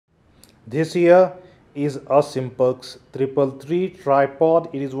This here is a Simpex 333 tripod.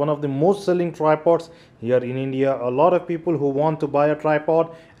 It is one of the most selling tripods here in India. A lot of people who want to buy a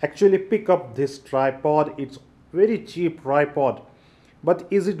tripod actually pick up this tripod. It's very cheap tripod. But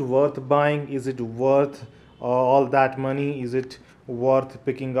is it worth buying? Is it worth all that money? Is it worth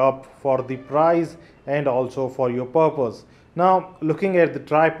picking up for the price and also for your purpose? Now, looking at the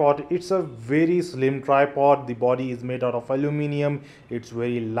tripod, it's a very slim tripod. The body is made out of aluminum. It's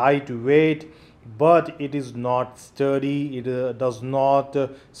very lightweight, but it is not sturdy. It does not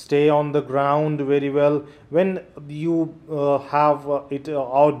stay on the ground very well. When you have it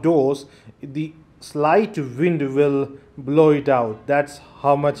outdoors, the slight wind will blow it out. That's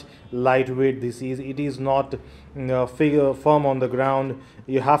how much lightweight this is. It is not firm on the ground.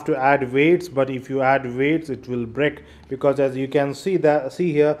 You have to add weights, but if you add weights it will break, because as you can see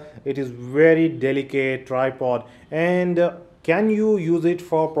here, it is very delicate tripod. And can you use it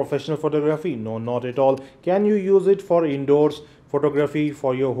for professional photography? No, not at all. Can you use it for indoors photography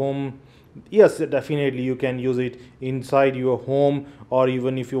for your home? Yes, definitely you can use it inside your home, or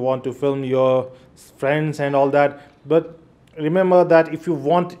even if you want to film your friends and all that. But remember that if you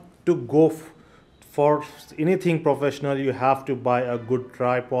want to go for anything professional, you have to buy a good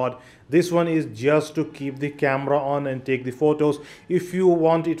tripod. This one is just to keep the camera on and take the photos. If you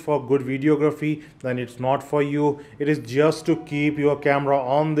want it for good videography, then it's not for you. It is just to keep your camera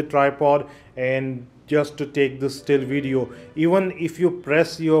on the tripod and just to take the still video. Even if you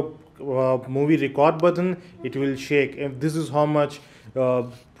press your movie record button, it will shake. And this is how much uh,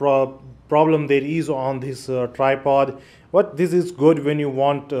 problem there is on this tripod. But this is good when you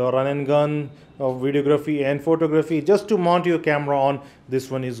want run and gun videography and photography. Just to mount your camera on,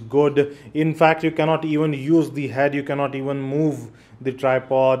 this one is good. In fact, you cannot even use the head, you cannot even move the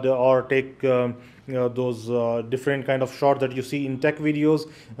tripod or take those different kind of shots that you see in tech videos.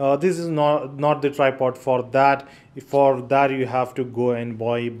 This is not the tripod for that. For that you have to go and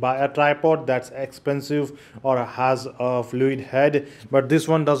buy a tripod that's expensive or has a fluid head. But this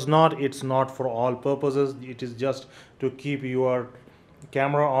one does not. It's not for all purposes. It is just to keep your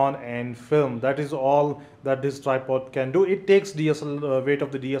camera on and film. That is all that this tripod can do. It takes DSLR weight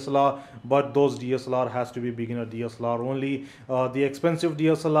of the DSLR, but those DSLR has to be beginner DSLR only. The expensive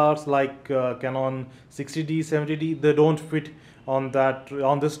DSLRs like Canon 60D 70D, they don't fit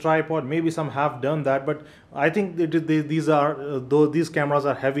on this tripod. Maybe some have done that, but I think these are though these cameras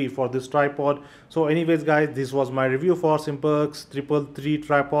are heavy for this tripod. So anyways guys, this was my review for Simpex 333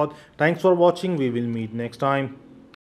 tripod. Thanks for watching. We will meet next time.